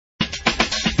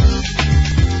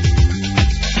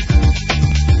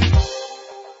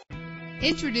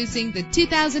Introducing the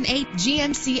 2008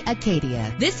 GMC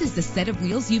Acadia. This is the set of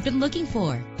wheels you've been looking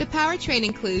for. The powertrain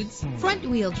includes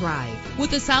front-wheel drive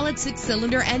with a solid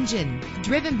 6-cylinder engine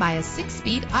driven by a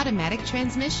 6-speed automatic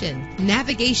transmission.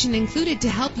 Navigation included to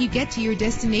help you get to your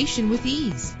destination with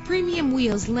ease. Premium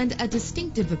wheels lend a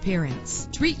distinctive appearance.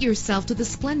 Treat yourself to the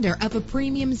splendor of a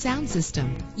premium sound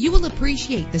system. You will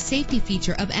appreciate the safety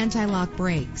feature of anti-lock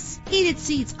brakes. Heated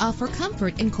seats offer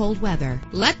comfort in cold weather.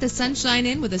 Let the sunshine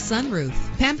in with a sunroof.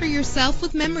 Pamper yourself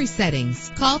with memory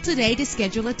settings. Call today to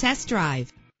schedule a test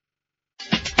drive.